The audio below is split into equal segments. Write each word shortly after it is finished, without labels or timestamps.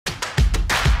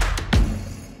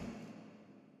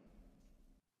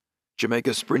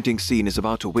Jamaica's sprinting scene is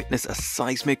about to witness a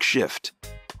seismic shift.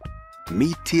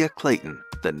 Meet Tia Clayton,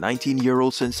 the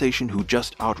 19-year-old sensation who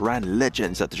just outran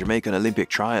legends at the Jamaican Olympic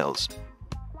Trials.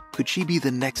 Could she be the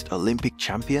next Olympic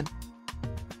champion?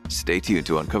 Stay tuned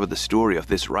to uncover the story of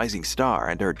this rising star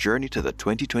and her journey to the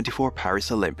 2024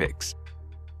 Paris Olympics.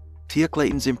 Tia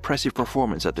Clayton's impressive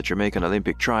performance at the Jamaican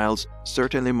Olympic Trials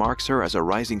certainly marks her as a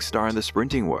rising star in the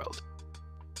sprinting world.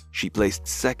 She placed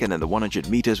second in the 100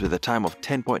 meters with a time of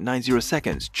 10.90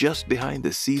 seconds, just behind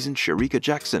the seasoned Shericka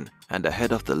Jackson and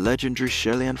ahead of the legendary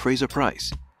Shelly-Ann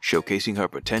Fraser-Pryce, showcasing her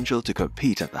potential to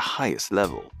compete at the highest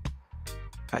level.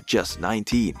 At just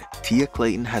 19, Tia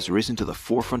Clayton has risen to the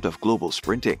forefront of global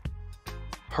sprinting.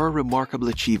 Her remarkable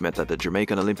achievement at the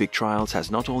Jamaican Olympic Trials has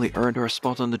not only earned her a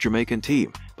spot on the Jamaican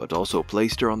team, but also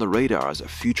placed her on the radar as a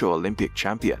future Olympic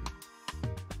champion.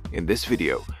 In this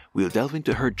video, we'll delve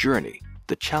into her journey,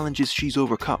 the challenges she's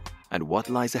overcome, and what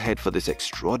lies ahead for this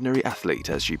extraordinary athlete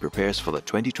as she prepares for the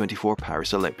 2024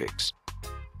 Paris Olympics.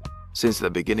 Since the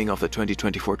beginning of the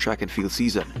 2024 track and field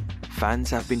season, fans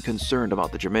have been concerned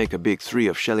about the Jamaica Big Three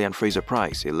of Shelly-Ann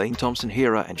Fraser-Pryce, Elaine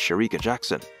Thompson-Herah, and Shericka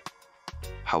Jackson.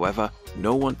 However,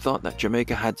 no one thought that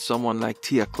Jamaica had someone like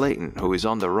Tia Clayton, who is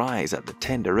on the rise at the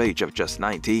tender age of just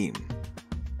 19.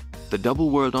 The double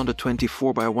world under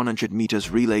 24 by 100 meters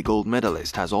relay gold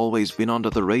medalist has always been under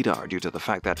the radar due to the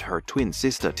fact that her twin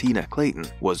sister Tia Clayton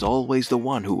was always the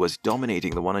one who was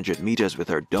dominating the 100 meters with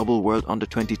her double world under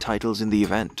 20 titles in the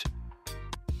event.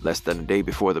 Less than a day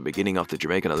before the beginning of the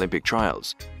Jamaican Olympic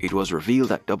Trials, it was revealed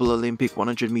that double Olympic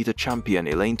 100-meter champion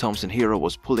Elaine Thompson-Herah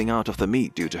was pulling out of the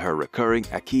meet due to her recurring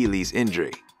Achilles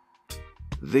injury.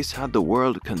 This had the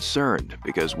world concerned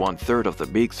because 1/3 of the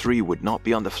Big Three would not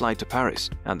be on the flight to Paris,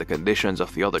 and the conditions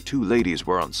of the other two ladies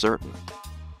were uncertain.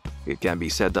 It can be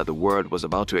said that the world was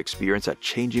about to experience a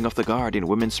changing of the guard in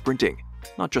women's sprinting,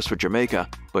 not just for Jamaica,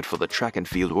 but for the track and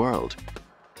field world.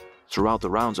 Throughout the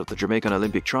rounds of the Jamaican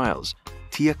Olympic Trials,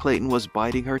 Tia Clayton was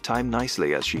biding her time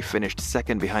nicely as she finished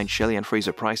second behind Shelly-Ann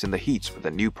Fraser-Pryce in the heats with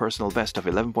a new personal best of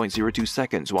 11.02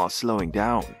 seconds while slowing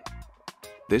down.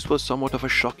 This was somewhat of a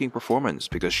shocking performance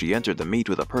because she entered the meet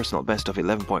with a personal best of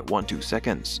 11.12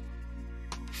 seconds.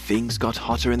 Things got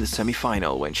hotter in the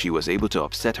semi-final when she was able to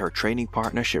upset her training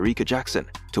partner Shericka Jackson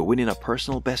to win in a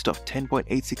personal best of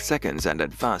 10.86 seconds and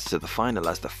advance to the final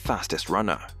as the fastest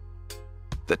runner.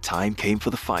 The time came for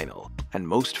the final, and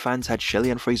most fans had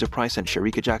Shelly-Ann Fraser-Pryce and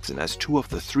Shericka Jackson as two of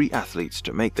the three athletes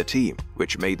to make the team,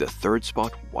 which made the third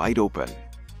spot wide open.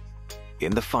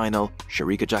 In the final,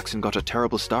 Shericka Jackson got a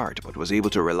terrible start but was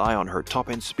able to rely on her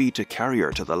top-end speed to carry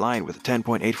her to the line with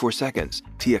 10.84 seconds,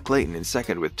 Tia Clayton in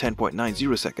second with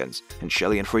 10.90 seconds, and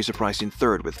Shelly-Ann Fraser-Pryce in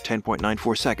third with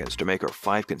 10.94 seconds to make her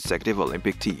 5 consecutive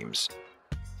Olympic teams.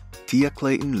 Tia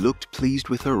Clayton looked pleased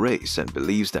with her race and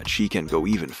believes that she can go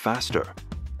even faster.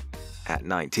 At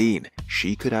 19,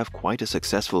 she could have quite a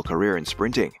successful career in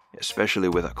sprinting, especially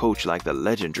with a coach like the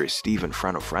legendary Stephen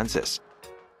Francis.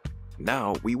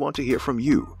 Now, we want to hear from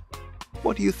you.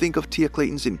 What do you think of Tia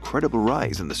Clayton's incredible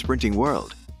rise in the sprinting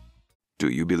world? Do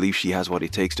you believe she has what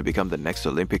it takes to become the next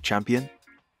Olympic champion?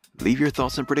 Leave your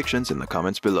thoughts and predictions in the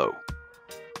comments below.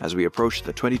 As we approach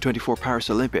the 2024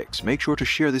 Paris Olympics, make sure to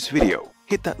share this video,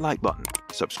 hit that like button,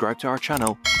 subscribe to our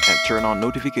channel, and turn on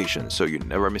notifications so you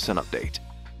never miss an update.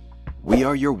 We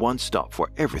are your one-stop for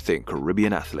everything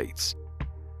Caribbean athletes.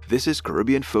 This is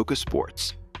Caribbean Focus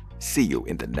Sports. See you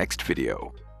in the next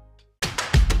video.